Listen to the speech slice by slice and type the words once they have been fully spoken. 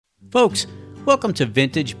Folks, welcome to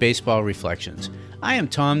Vintage Baseball Reflections. I am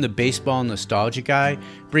Tom, the baseball nostalgia guy,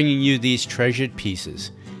 bringing you these treasured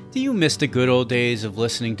pieces. Do you miss the good old days of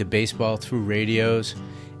listening to baseball through radios?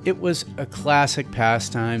 It was a classic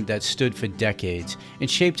pastime that stood for decades and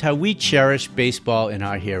shaped how we cherish baseball and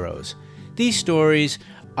our heroes. These stories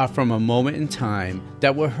are from a moment in time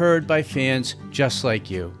that were heard by fans just like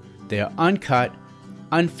you. They are uncut,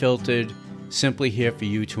 unfiltered, simply here for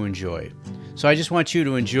you to enjoy. So I just want you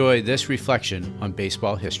to enjoy this reflection on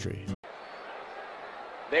baseball history.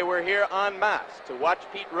 They were here en masse to watch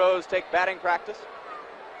Pete Rose take batting practice.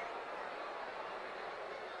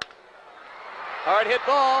 Hard hit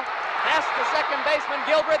ball, past the second baseman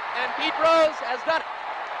Gilbert, and Pete Rose has done it.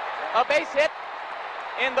 A base hit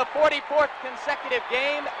in the 44th consecutive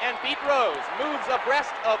game, and Pete Rose moves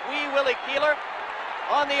abreast of Wee Willie Keeler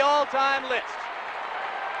on the all-time list.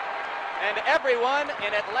 And everyone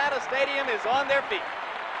in Atlanta Stadium is on their feet.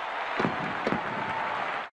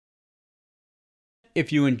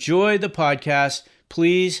 If you enjoy the podcast,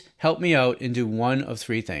 please help me out and do one of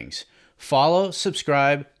three things. Follow,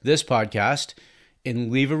 subscribe this podcast,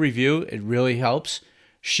 and leave a review. It really helps.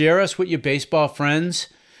 Share us with your baseball friends.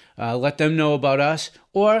 Let them know about us.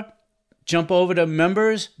 Or jump over to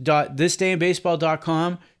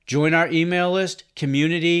members.thisdayinbaseball.com. Join our email list,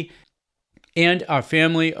 community, and our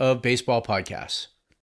family of baseball podcasts.